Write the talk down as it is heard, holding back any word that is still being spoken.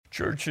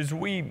Church, as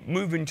we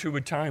move into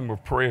a time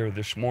of prayer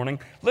this morning,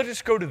 let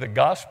us go to the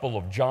Gospel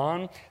of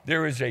John.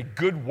 There is a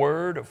good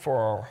word for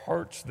our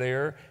hearts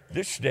there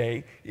this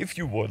day. If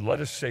you would, let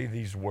us say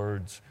these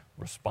words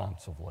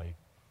responsively.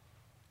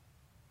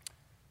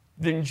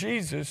 Then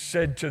Jesus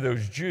said to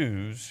those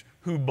Jews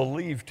who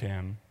believed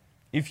him,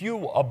 "If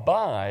you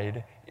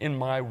abide in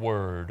my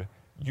word,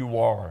 you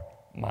are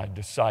my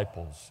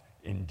disciples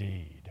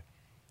indeed.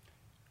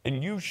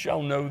 And you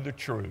shall know the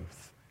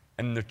truth,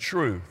 and the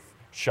truth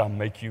shall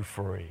make you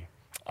free."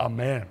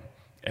 Amen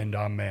and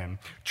amen.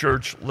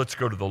 Church, let's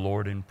go to the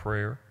Lord in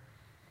prayer.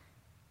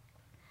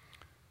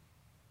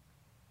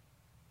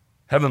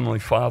 Heavenly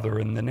Father,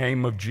 in the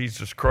name of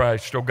Jesus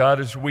Christ, oh God,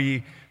 as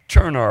we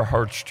turn our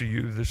hearts to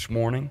you this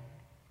morning,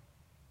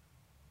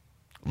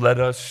 let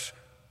us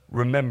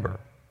remember,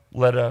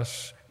 let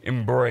us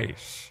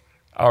embrace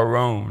our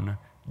own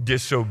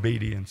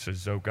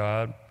disobediences, oh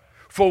God.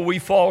 For we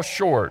fall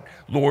short,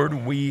 Lord,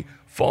 we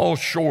fall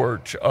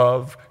short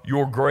of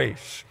your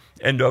grace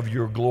and of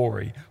your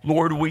glory.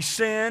 Lord, we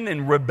sin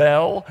and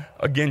rebel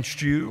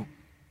against you.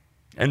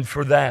 And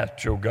for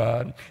that, oh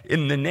God,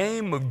 in the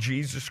name of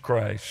Jesus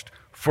Christ,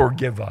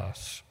 forgive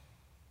us.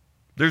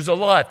 There's a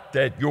lot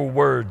that your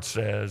word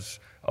says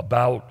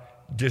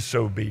about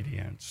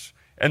disobedience.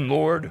 And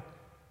Lord,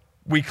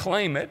 we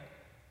claim it,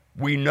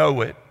 we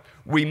know it.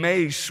 We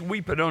may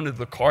sweep it under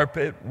the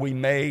carpet. We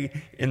may,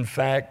 in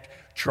fact,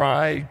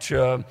 try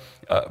to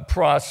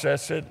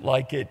process it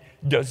like it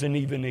doesn't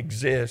even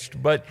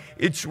exist. But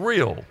it's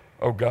real,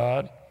 oh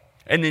God.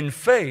 And in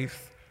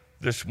faith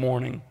this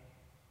morning,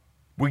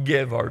 we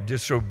give our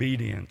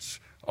disobedience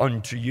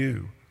unto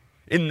you.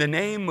 In the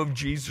name of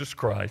Jesus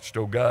Christ,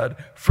 oh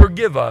God,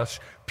 forgive us,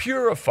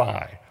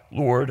 purify,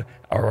 Lord,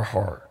 our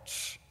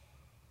hearts.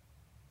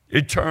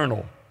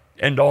 Eternal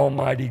and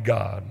almighty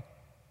God,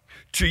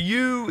 to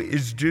you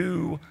is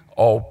due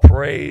all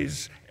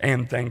praise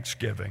and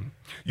thanksgiving.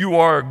 You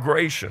are a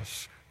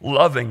gracious,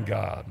 loving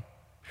God.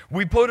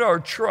 We put our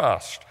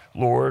trust,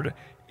 Lord,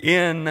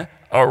 in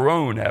our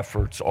own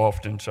efforts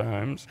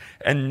oftentimes,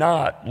 and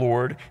not,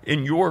 Lord,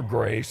 in your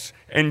grace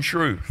and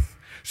truth.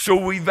 So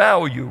we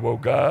value, oh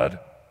God,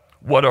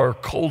 what our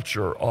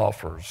culture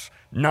offers,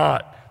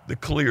 not the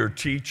clear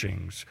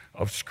teachings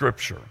of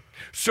Scripture.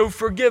 So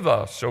forgive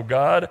us, oh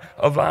God,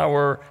 of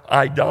our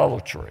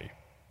idolatry.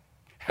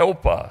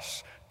 Help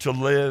us to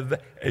live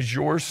as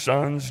your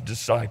Son's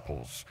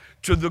disciples,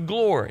 to the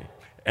glory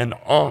and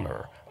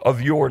honor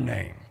of your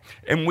name.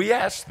 And we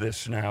ask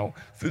this now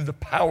through the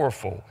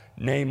powerful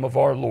name of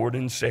our Lord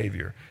and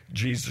Savior,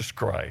 Jesus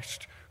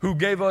Christ, who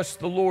gave us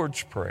the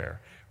Lord's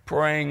Prayer,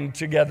 praying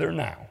together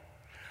now.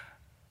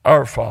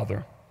 Our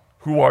Father,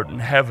 who art in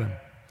heaven,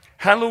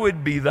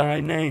 hallowed be thy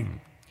name.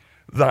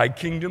 Thy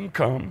kingdom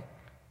come,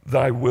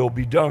 thy will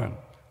be done,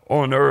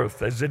 on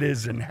earth as it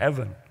is in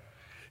heaven.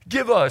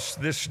 Give us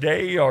this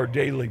day our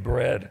daily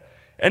bread,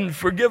 and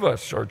forgive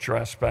us our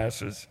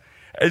trespasses,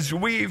 as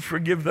we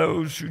forgive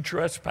those who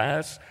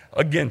trespass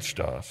against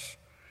us.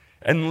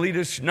 And lead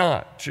us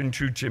not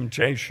into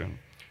temptation,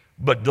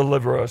 but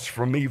deliver us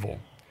from evil.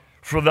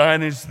 For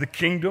thine is the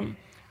kingdom,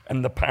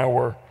 and the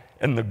power,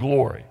 and the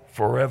glory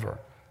forever.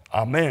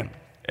 Amen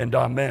and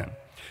amen.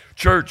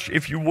 Church,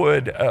 if you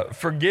would,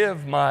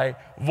 forgive my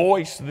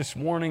voice this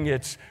morning.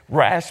 It's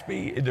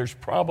raspy. There's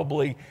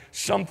probably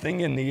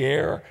something in the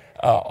air.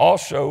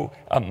 Also,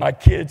 my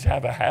kids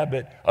have a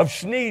habit of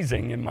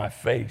sneezing in my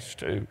face,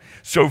 too.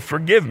 So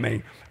forgive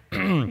me.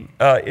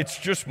 It's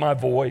just my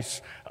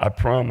voice, I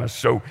promise.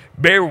 So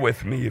bear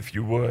with me, if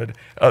you would.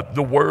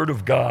 The Word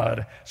of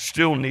God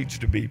still needs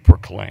to be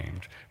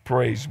proclaimed.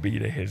 Praise be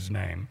to his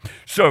name.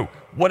 So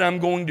what I'm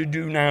going to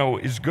do now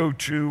is go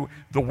to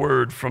the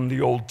word from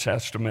the Old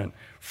Testament,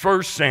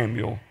 1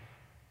 Samuel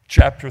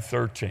chapter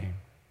 13,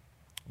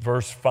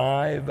 verse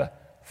 5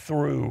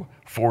 through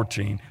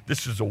 14.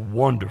 This is a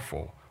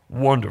wonderful,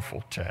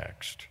 wonderful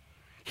text.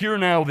 Hear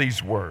now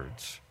these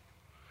words.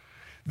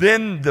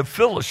 Then the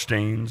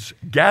Philistines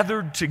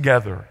gathered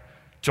together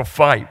to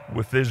fight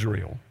with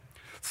Israel,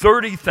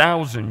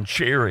 30,000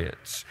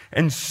 chariots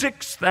and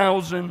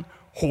 6,000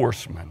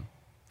 horsemen,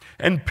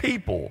 and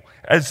people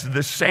as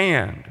the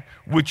sand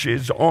which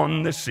is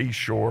on the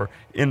seashore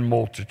in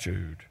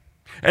multitude.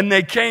 And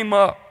they came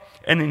up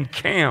and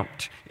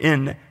encamped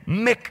in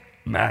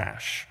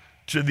Michmash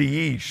to the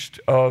east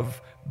of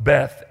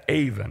Beth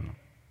Aven.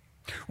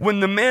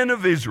 When the men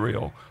of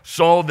Israel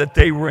saw that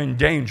they were in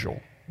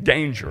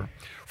danger,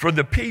 for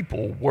the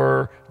people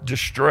were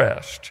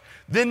distressed,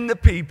 then the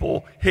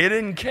people hid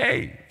in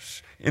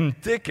caves, in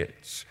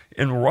thickets,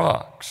 in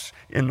rocks,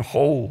 in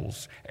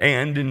holes,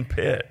 and in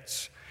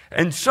pits.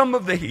 And some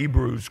of the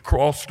Hebrews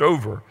crossed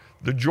over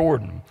the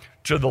Jordan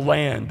to the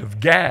land of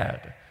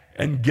Gad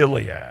and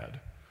Gilead.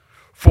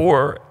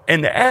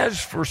 And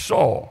as for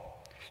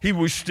Saul, he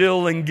was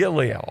still in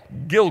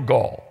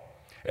Gilgal,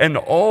 and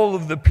all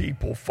of the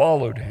people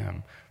followed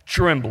him,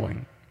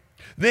 trembling.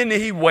 Then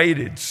he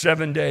waited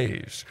 7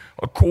 days,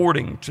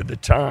 according to the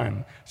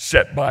time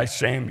set by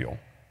Samuel.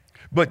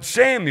 But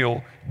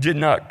Samuel did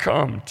not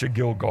come to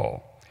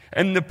Gilgal.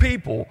 and the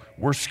people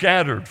were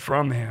scattered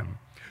from him.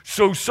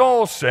 So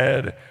Saul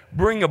said,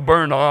 "Bring a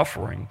burnt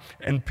offering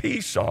and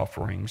peace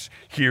offerings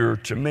here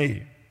to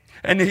me."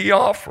 And he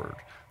offered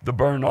the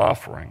burnt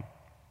offering.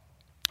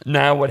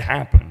 Now it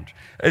happened,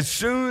 as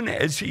soon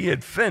as he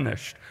had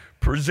finished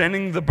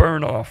presenting the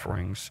burnt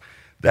offerings,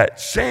 that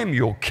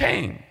Samuel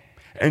came,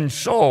 and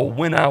Saul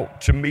went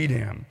out to meet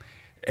him,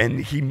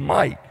 and he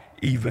might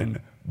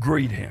even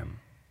greet him.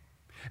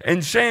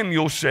 And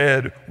Samuel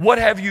said, "What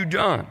have you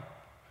done?"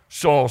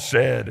 Saul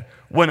said,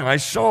 "When I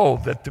saw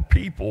that the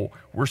people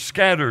were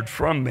scattered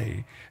from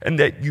me, and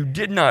that you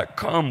did not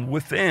come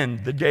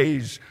within the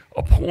days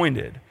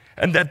appointed,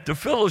 and that the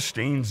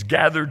Philistines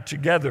gathered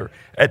together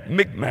at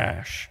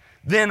Michmash,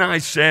 then I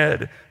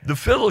said, the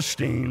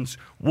Philistines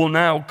will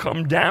now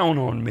come down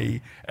on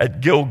me at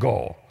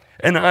Gilgal,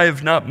 and I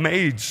have not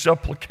made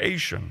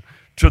supplication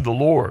to the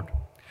Lord.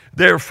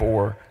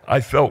 Therefore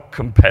I felt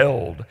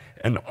compelled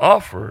and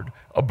offered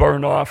a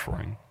burnt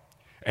offering."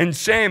 And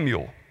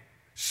Samuel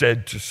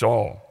said to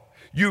Saul,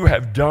 "You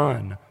have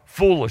done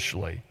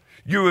foolishly.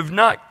 You have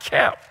not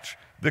kept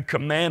the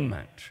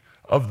commandment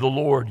of the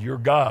Lord your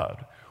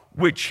God,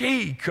 which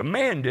he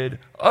commanded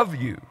of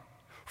you.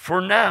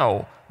 For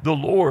now the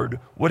Lord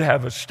would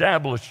have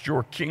established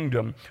your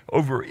kingdom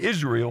over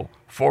Israel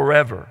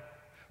forever.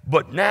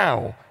 But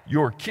now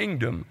your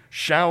kingdom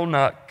shall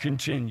not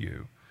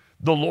continue.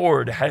 The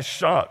Lord has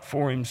sought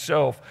for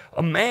himself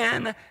a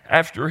man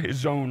after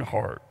his own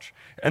heart,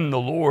 and the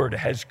Lord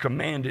has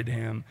commanded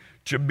him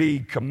to be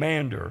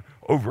commander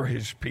over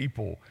his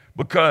people,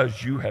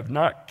 because you have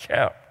not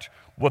kept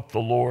what the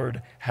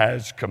Lord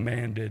has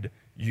commanded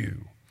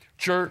you."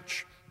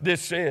 Church,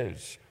 this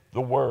is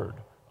the word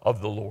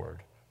of the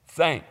Lord.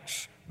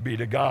 Thanks be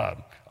to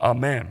God.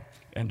 Amen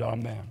and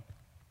amen.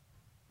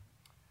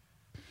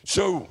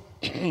 So,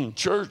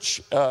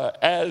 church,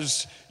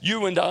 as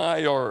you and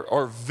I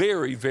are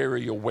very,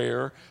 very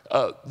aware,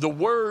 the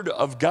Word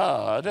of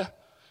God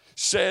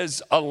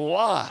says a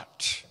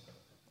lot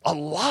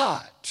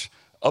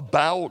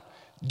about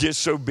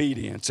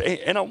disobedience.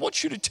 And I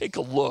want you to take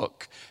a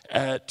look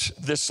at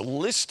this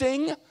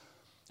listing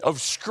of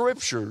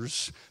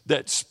scriptures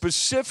that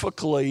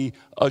specifically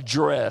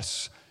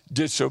address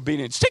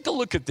disobedience. Take a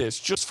look at this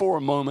just for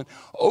a moment.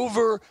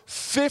 Over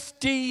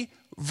 50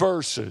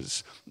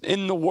 verses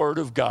in the Word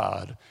of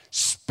God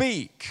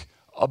speak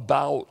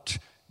about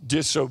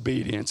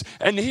disobedience.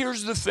 And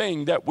here's the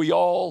thing that we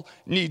all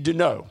need to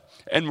know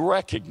and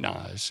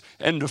recognize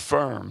and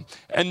affirm,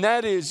 and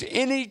that is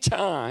any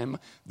time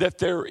that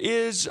there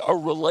is a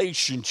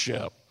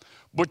relationship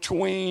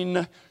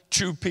between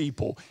two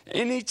people,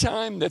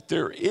 anytime that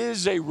there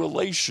is a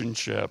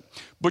relationship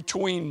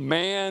between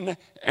man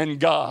and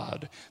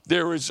God,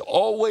 there is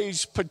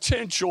always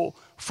potential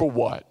for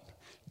what?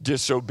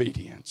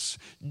 Disobedience.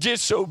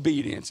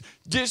 Disobedience.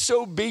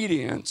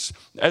 Disobedience,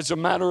 as a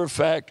matter of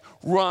fact,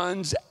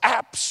 runs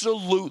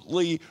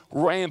absolutely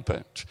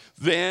rampant.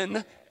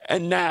 Then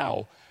and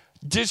now,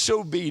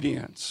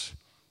 disobedience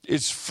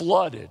is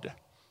flooded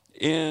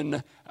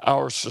in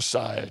our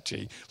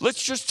society.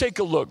 Let's just take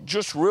a look,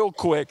 just real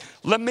quick.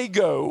 Let me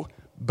go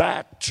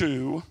back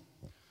to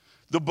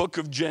the book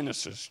of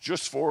Genesis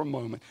just for a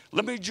moment.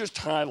 Let me just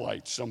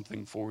highlight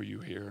something for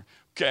you here,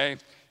 okay?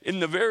 In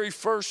the very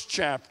first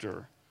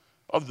chapter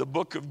of the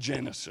book of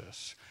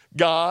Genesis,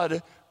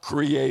 God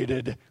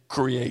created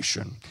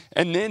creation,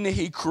 and then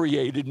he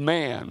created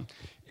man.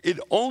 It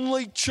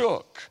only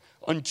took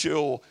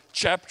until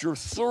chapter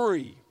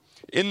 3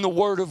 in the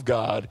Word of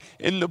God,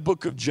 in the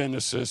book of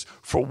Genesis,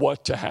 for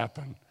what to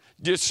happen?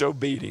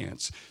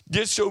 Disobedience.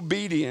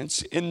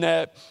 Disobedience in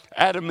that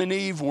Adam and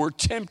Eve were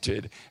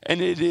tempted,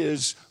 and it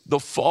is the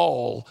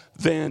fall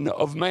then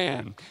of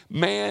man.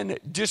 Man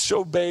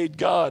disobeyed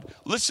God.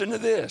 Listen to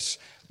this.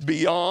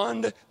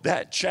 Beyond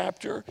that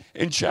chapter,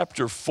 in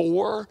chapter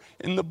 4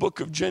 in the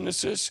book of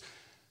Genesis,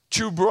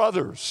 two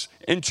brothers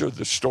enter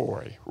the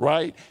story,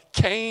 right?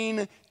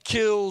 Cain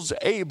kills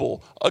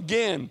Abel.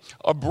 Again,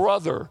 a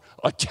brother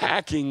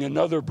attacking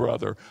another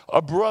brother,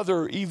 a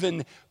brother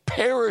even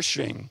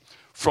perishing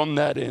from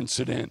that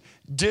incident.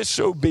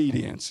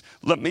 Disobedience.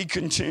 Let me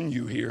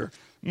continue here.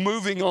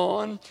 Moving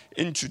on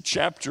into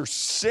chapter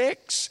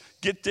 6,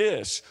 get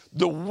this,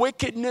 the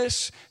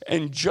wickedness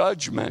and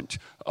judgment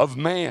of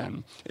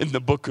man in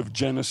the book of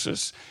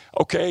Genesis.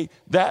 Okay,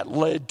 that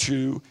led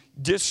to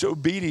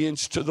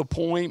disobedience to the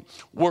point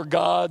where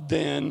God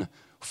then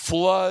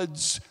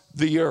floods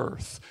the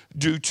earth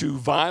due to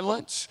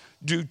violence,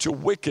 due to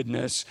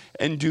wickedness,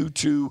 and due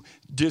to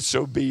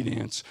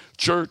disobedience.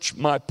 Church,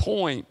 my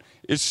point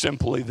is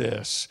simply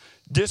this.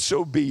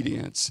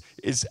 Disobedience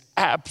is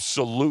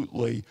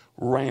absolutely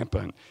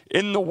rampant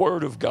in the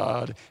Word of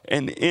God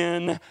and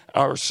in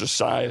our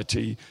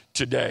society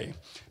today.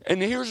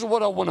 And here's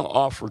what I want to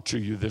offer to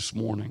you this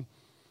morning.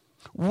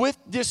 With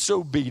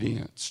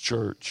disobedience,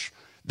 church,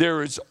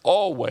 there is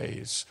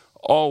always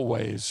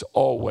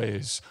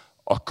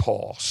a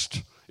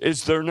cost.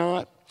 Is there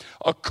not?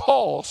 A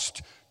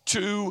cost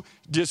to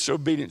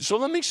disobedience. So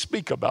let me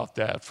speak about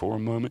that for a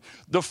moment.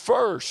 The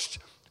first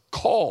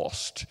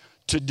cost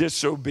to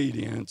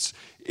disobedience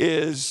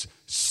is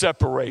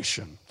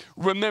separation.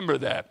 Remember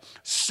that.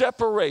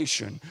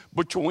 Separation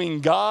between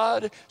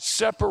God,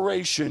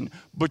 separation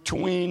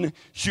between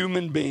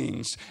human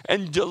beings.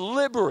 And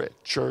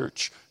deliberate,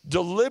 church,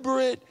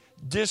 deliberate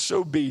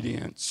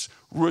disobedience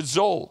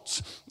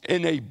results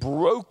in a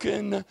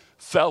broken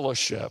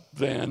fellowship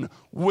then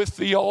with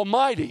the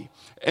Almighty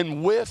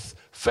and with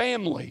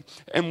family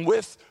and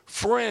with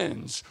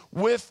friends,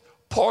 with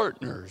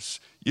partners.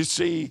 You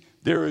see,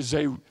 there is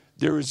a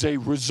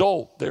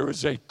result, there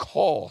is a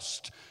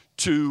cost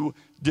to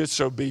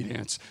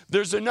disobedience.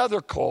 There's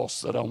another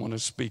cost that I want to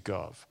speak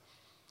of.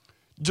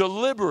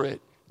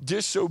 Deliberate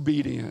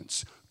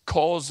disobedience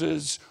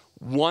causes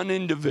one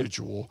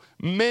individual,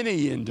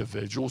 many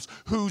individuals,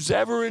 who's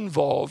ever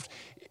involved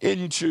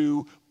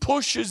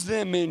pushes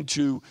them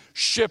into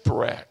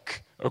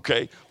shipwreck.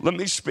 Okay, let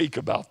me speak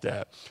about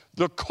that.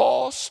 The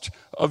cost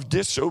of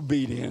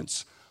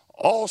disobedience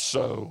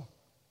also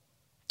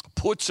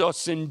puts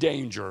us in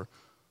danger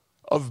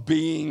of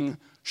being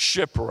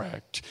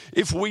shipwrecked.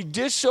 If we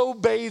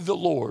disobey the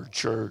Lord,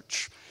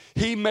 church,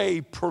 He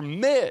may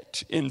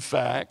permit, in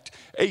fact,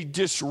 a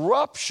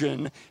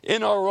disruption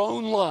in our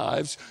own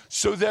lives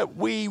so that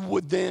we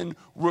would then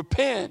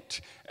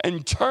repent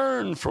and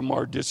turn from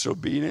our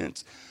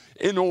disobedience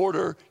in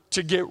order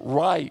to get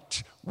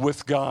right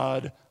with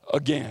God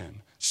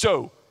again.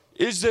 So,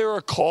 is there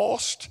a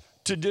cost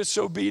to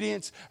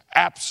disobedience?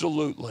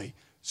 Absolutely.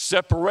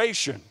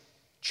 Separation,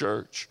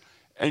 church,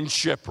 and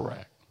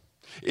shipwreck.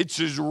 It's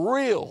as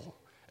real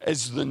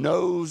as the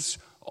nose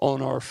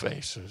on our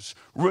faces.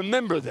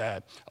 Remember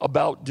that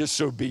about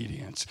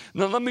disobedience.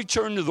 Now let me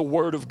turn to the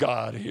Word of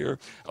God here.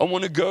 I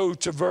want to go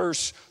to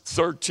verse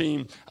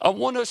 13. I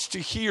want us to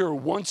hear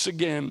once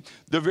again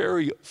the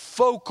very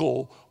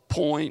focal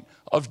point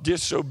of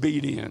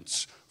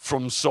disobedience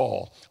from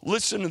Saul.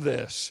 Listen to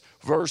this,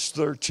 verse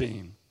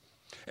 13.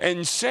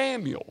 And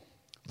Samuel,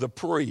 the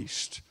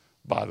priest,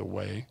 by the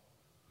way,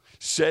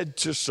 said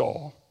to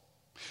Saul,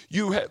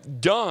 "You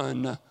have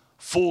done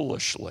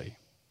foolishly.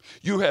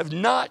 You have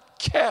not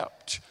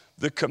kept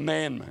the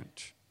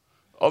commandment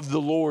of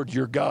the Lord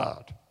your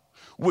God,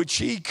 which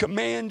He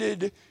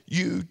commanded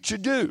you to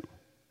do.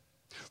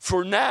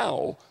 For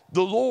now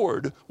the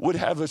Lord would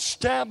have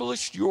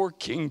established your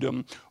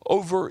kingdom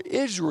over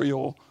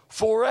Israel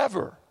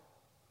forever.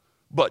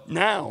 But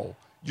now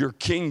your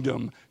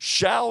kingdom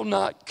shall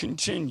not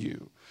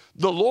continue.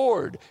 The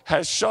Lord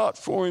has sought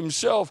for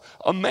Himself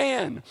a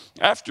man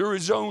after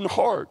His own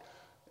heart,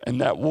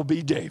 and that will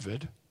be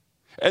David.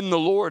 And the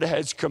Lord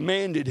has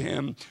commanded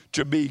him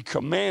to be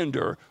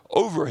commander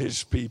over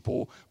His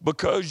people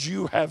because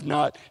you have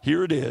not,"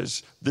 here it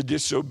is, the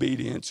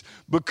disobedience,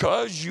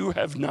 "because you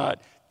have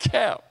not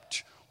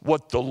kept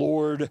what the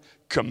Lord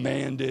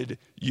commanded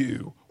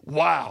you."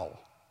 Wow.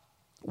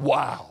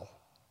 Wow.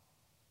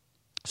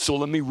 So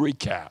let me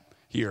recap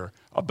here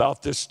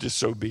about this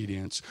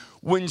disobedience.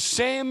 When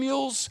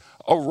Samuel's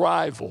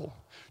arrival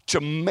to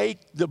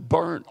make the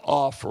burnt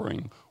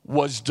offering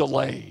was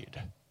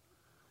delayed,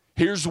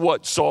 here's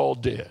what Saul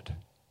did.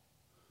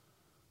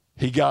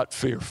 He got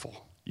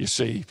fearful. You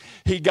see,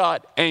 he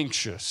got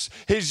anxious.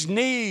 His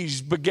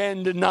knees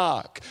began to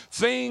knock.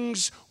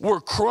 Things were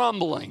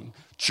crumbling,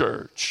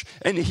 church,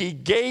 and he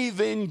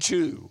gave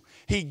into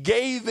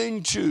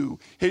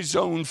his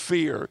own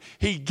fear.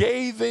 He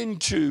gave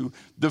into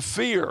the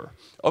fear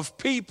of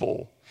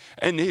people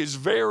and his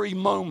very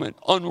moment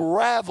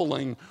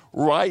unraveling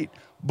right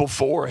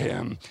before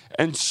him.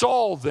 And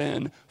Saul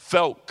then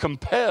felt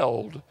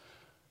compelled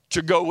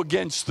to go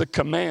against the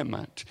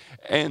commandment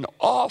and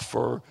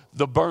offer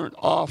the burnt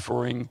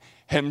offering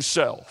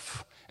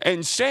himself.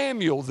 And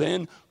Samuel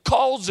then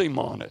calls him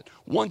on it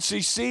once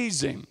he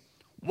sees him.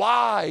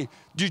 "Why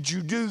did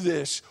you do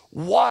this?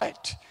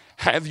 What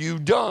have you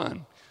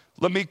done?"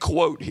 Let me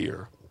quote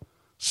here.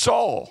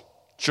 Saul,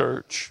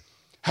 church,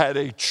 had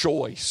a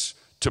choice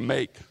to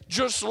make,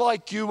 just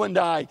like you and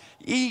I,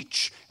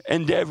 each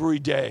and every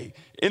day.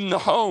 In the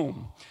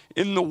home,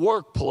 in the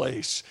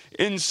workplace,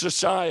 in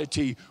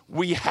society,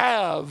 we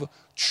have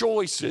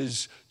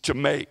choices to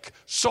make.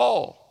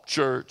 Saul,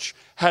 church,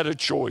 had a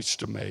choice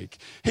to make.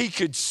 He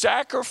could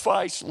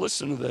sacrifice,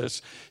 listen to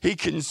this, he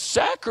can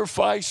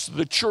sacrifice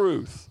the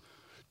truth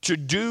to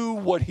do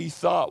what he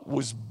thought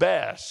was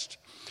best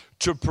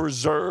to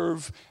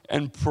preserve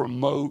and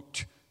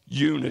promote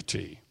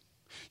unity.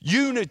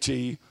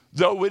 Unity,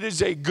 though it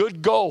is a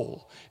good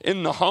goal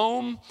in the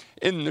home,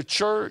 in the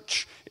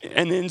church,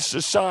 and in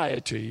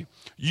society,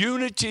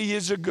 unity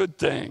is a good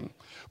thing,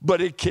 but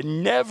it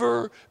can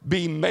never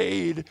be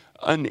made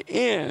an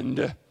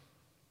end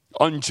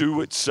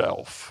unto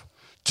itself.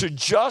 To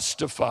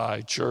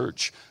justify,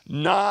 church,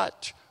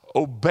 not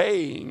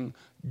obeying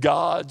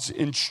God's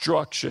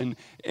instruction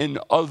in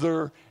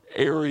other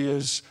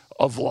areas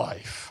of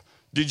life.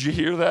 Did you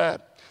hear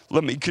that?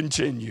 Let me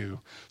continue.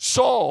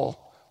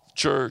 Saul,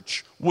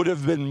 church, would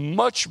have been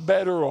much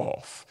better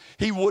off.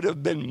 He would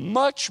have been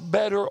much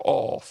better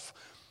off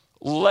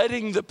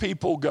letting the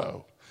people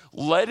go,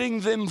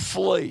 letting them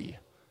flee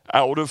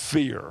out of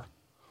fear.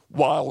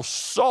 while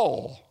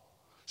Saul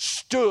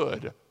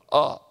stood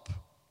up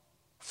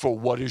for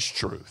what is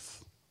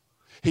truth.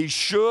 He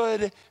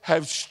should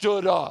have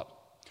stood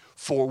up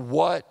for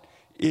what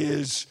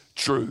is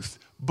truth.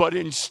 But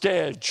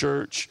instead,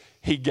 church,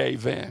 he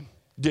gave in.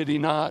 Did he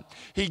not?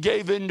 He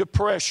gave in to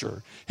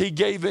pressure. He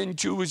gave in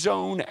to his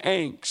own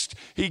angst.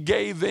 He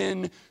gave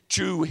in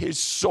to his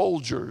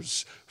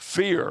soldiers'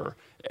 fear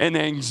and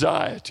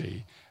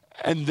anxiety,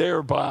 and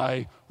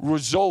thereby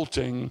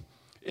resulting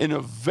in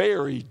a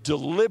very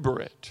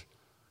deliberate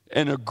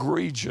and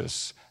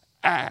egregious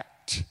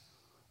act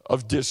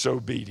of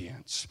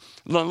disobedience.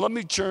 Now, let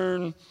me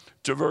turn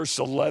to verse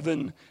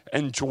 11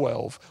 and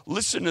 12.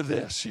 Listen to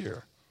this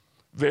here.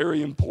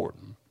 Very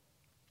important.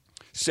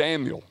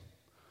 Samuel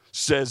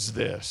says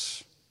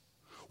this,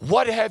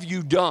 "What have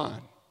you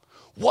done?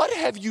 What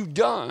have you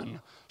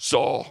done,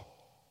 Saul?"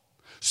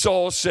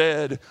 Saul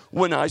said,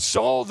 "When I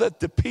saw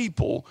that the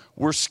people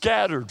were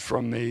scattered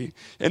from me,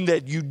 and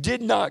that you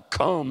did not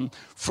come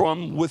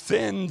from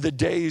within the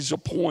days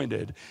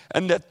appointed,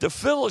 and that the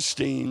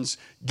Philistines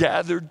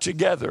gathered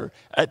together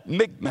at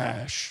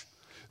Michmash,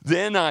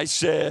 then I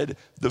said,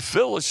 the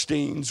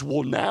Philistines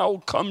will now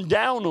come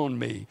down on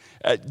me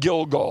at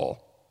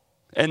Gilgal,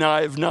 and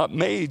I have not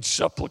made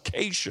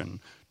supplication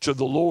to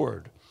the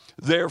Lord.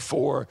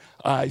 Therefore,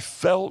 I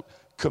felt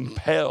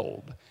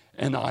compelled,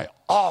 and I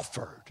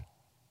offered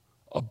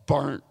a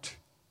burnt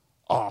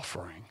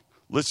offering."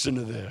 Listen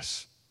to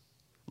this.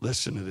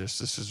 Listen to this.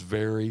 This is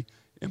very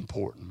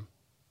important.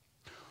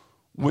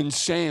 When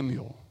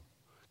Samuel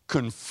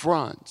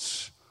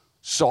confronts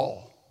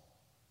Saul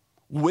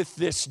with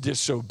this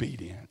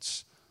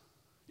disobedience,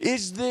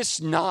 is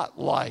this not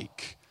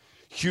like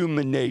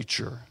human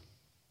nature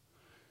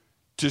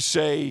to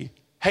say,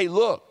 "Hey,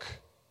 look,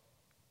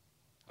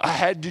 I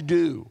had to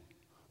do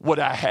what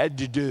I had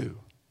to do"?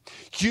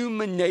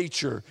 Human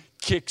nature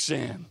kicks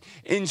in.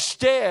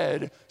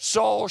 Instead,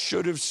 Saul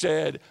should have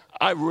said,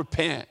 "I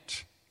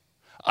repent.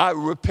 I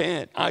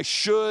repent. I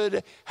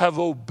should have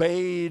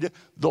obeyed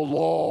the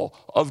law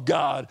of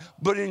God."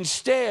 But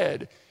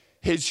instead,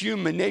 his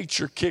human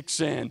nature kicks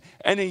in,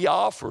 and he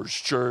offers,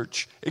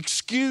 church,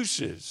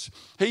 excuses.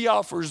 He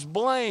offers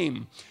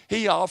blame.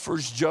 He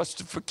offers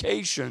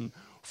justification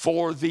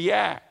for the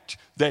act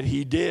that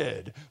he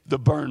did, the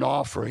burnt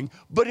offering.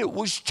 But it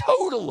was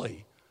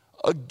totally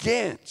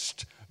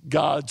against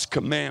God's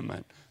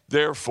commandment.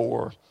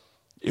 Therefore,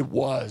 it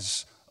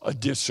was a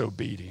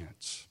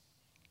disobedience.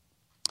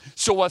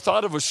 So I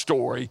thought of a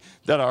story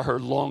that I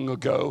heard long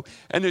ago,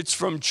 and it's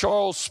from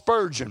Charles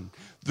Spurgeon,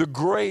 the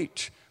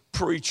great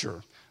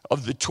preacher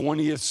of the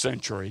 20th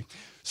century.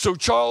 So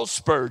Charles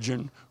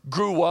Spurgeon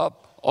grew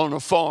up on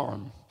a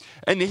farm,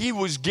 and he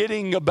was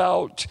getting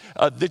about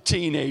the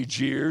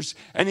teenage years,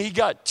 and he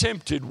got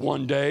tempted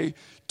one day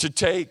to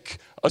take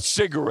a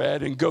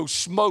cigarette and go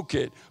smoke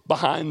it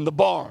behind the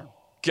barn.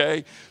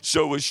 Okay,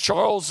 so as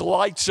Charles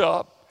lights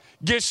up,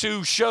 guess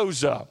who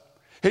shows up?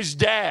 His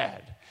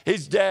dad.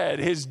 His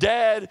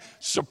dad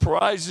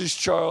surprises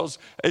Charles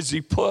as he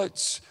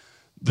puts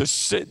the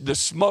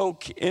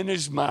smoke in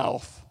his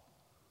mouth.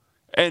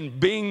 And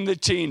being the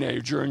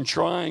teenager and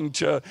trying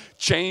to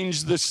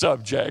change the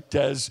subject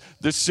as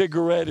the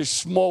cigarette is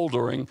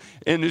smoldering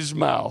in his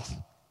mouth,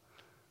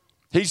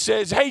 he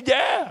says, "Hey,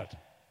 Dad,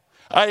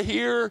 I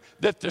hear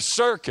that the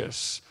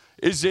circus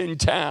is in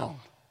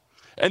town."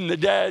 And the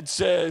dad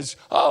says,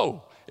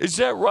 "Oh, is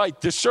that right?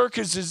 The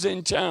circus is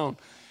in town."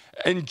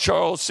 And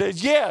Charles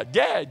says, "Yeah,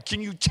 Dad,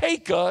 can you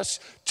take us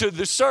to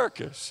the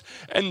circus?"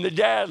 And the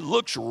dad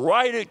looks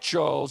right at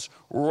Charles,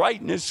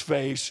 right in his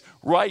face,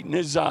 right in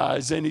his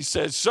eyes, and he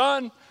says,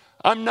 "Son,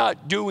 I'm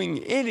not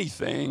doing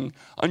anything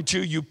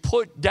until you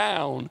put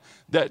down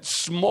that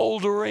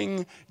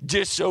smoldering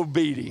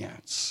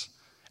disobedience."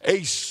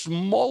 A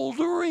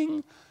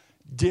smoldering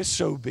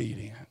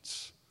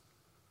disobedience.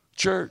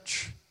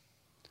 Church,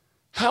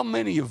 how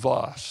many of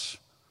us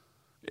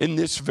in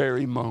this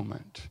very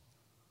moment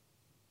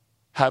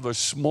have a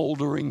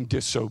smoldering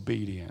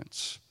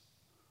disobedience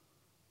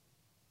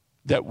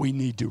that we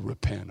need to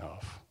repent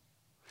of?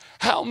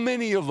 How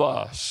many of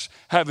us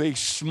have a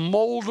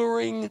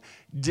smoldering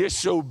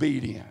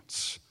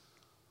disobedience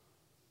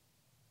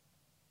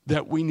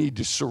that we need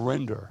to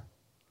surrender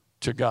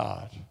to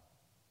God?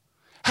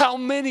 How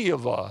many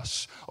of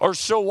us are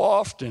so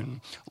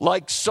often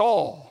like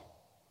Saul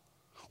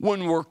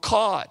when we're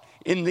caught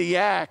in the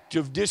act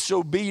of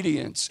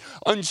disobedience,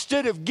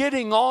 instead of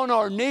getting on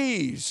our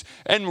knees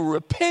and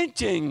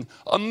repenting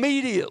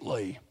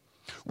immediately,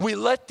 we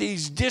let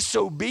these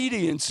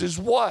disobediences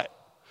what?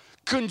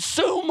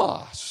 Consume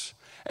us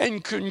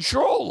and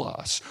control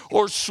us,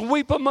 or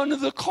sweep them under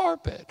the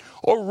carpet,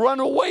 or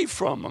run away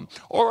from them,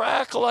 or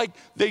act like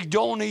they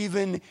don't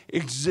even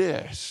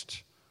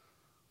exist.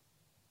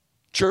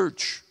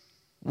 Church,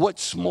 what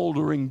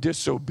smoldering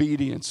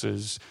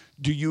disobediences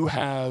do you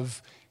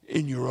have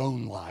in your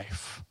own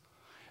life?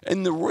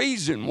 And the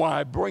reason why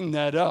I bring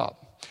that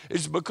up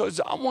is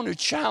because I want to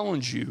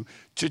challenge you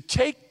to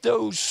take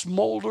those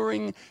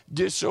smoldering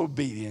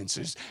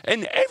disobediences,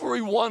 and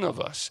every one of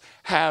us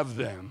have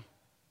them,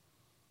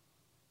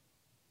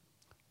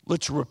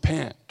 Let's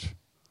repent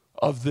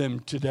of them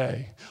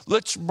today.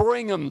 Let's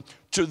bring them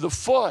to the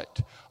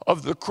foot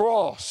of the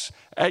cross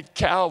at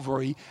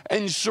Calvary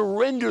and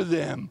surrender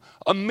them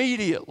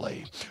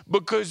immediately.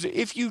 Because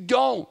if you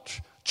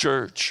don't,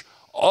 church,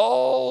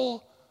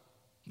 all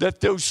that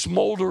those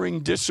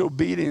smoldering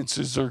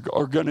disobediences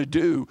are going to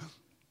do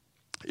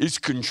is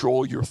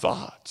control your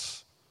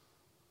thoughts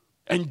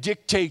and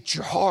dictate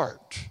your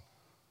heart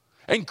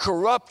and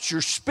corrupt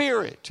your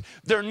spirit.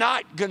 They're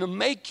not going to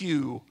make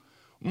you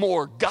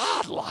more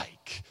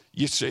godlike,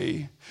 you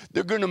see.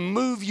 They're going to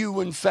move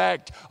you, in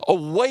fact,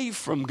 away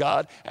from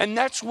God. And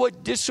that's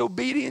what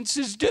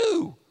disobediences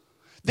do.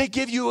 They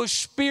give you a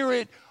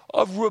spirit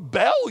of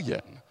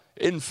rebellion,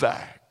 in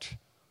fact.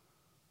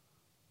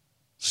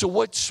 So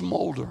what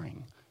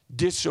smoldering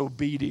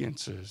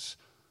disobediences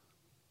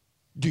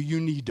do you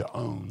need to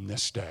own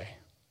this day?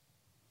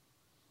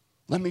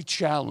 Let me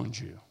challenge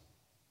you.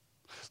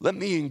 Let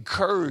me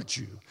encourage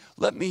you.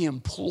 Let me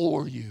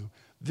implore you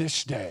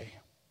this day.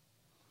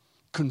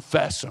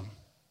 Confess them.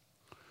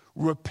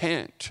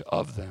 Repent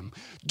of them.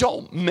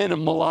 Don't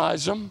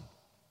minimalize them.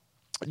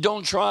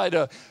 Don't try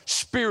to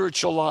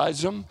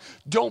spiritualize them.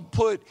 Don't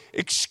put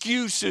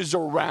excuses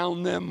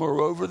around them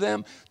or over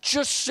them.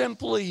 Just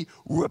simply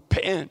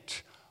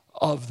repent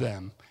of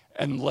them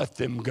and let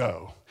them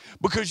go.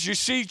 Because you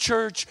see,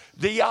 church,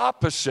 the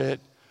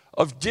opposite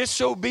of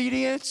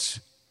disobedience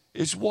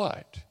is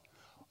what?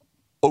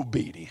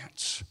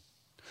 Obedience.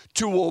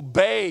 To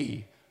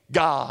obey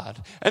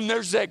God. And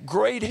there's that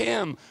great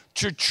hymn,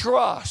 to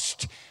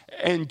trust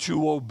and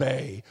to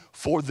obey,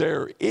 for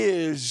there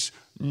is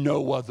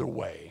no other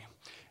way.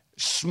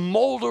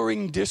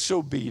 Smoldering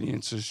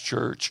disobediences,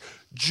 church,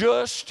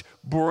 just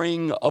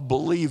bring a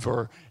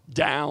believer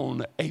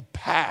down a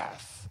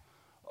path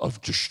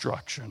of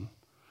destruction.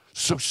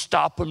 So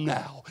stop them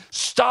now.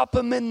 Stop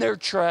them in their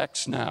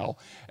tracks now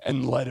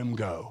and let them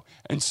go.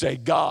 And say,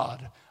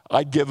 God,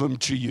 I give them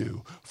to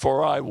you,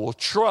 for I will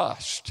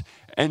trust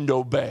and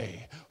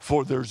obey,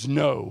 for there's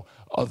no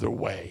other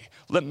way.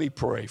 Let me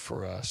pray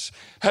for us.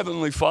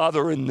 Heavenly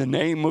Father, in the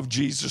name of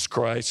Jesus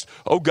Christ,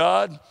 oh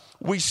God,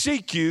 we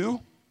seek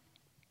you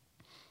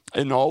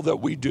in all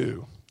that we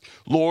do.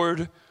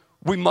 Lord,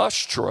 we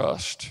must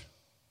trust.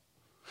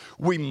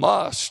 We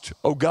must,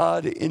 oh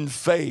God, in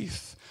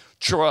faith,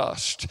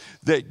 trust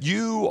that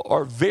you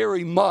are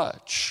very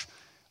much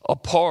a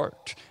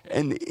part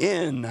and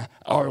in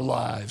our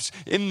lives,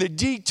 in the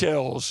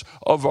details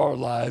of our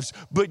lives.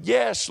 But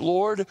yes,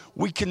 Lord,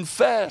 we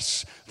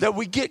confess that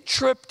we get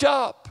tripped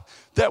up,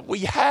 that we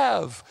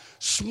have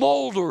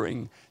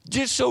smoldering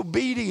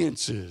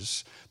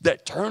disobediences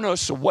that turn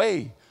us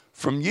away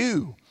from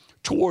you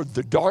toward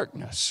the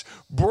darkness.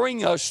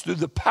 Bring us through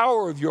the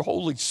power of your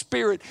Holy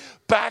Spirit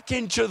back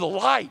into the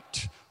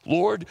light,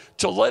 Lord,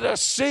 to let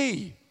us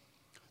see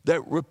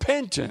that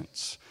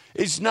repentance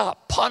is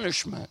not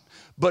punishment,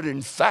 but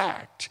in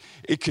fact,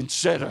 it can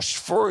set us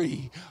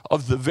free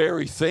of the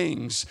very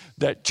things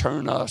that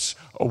turn us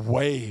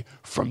away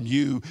from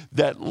you,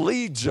 that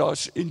leads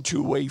us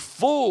into a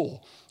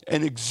full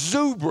and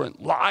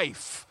exuberant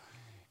life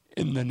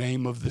in the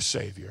name of the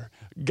Savior.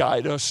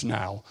 Guide us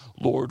now,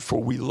 Lord,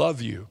 for we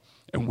love you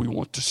and we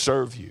want to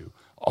serve you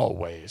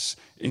always.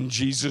 In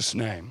Jesus'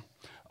 name,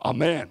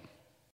 amen.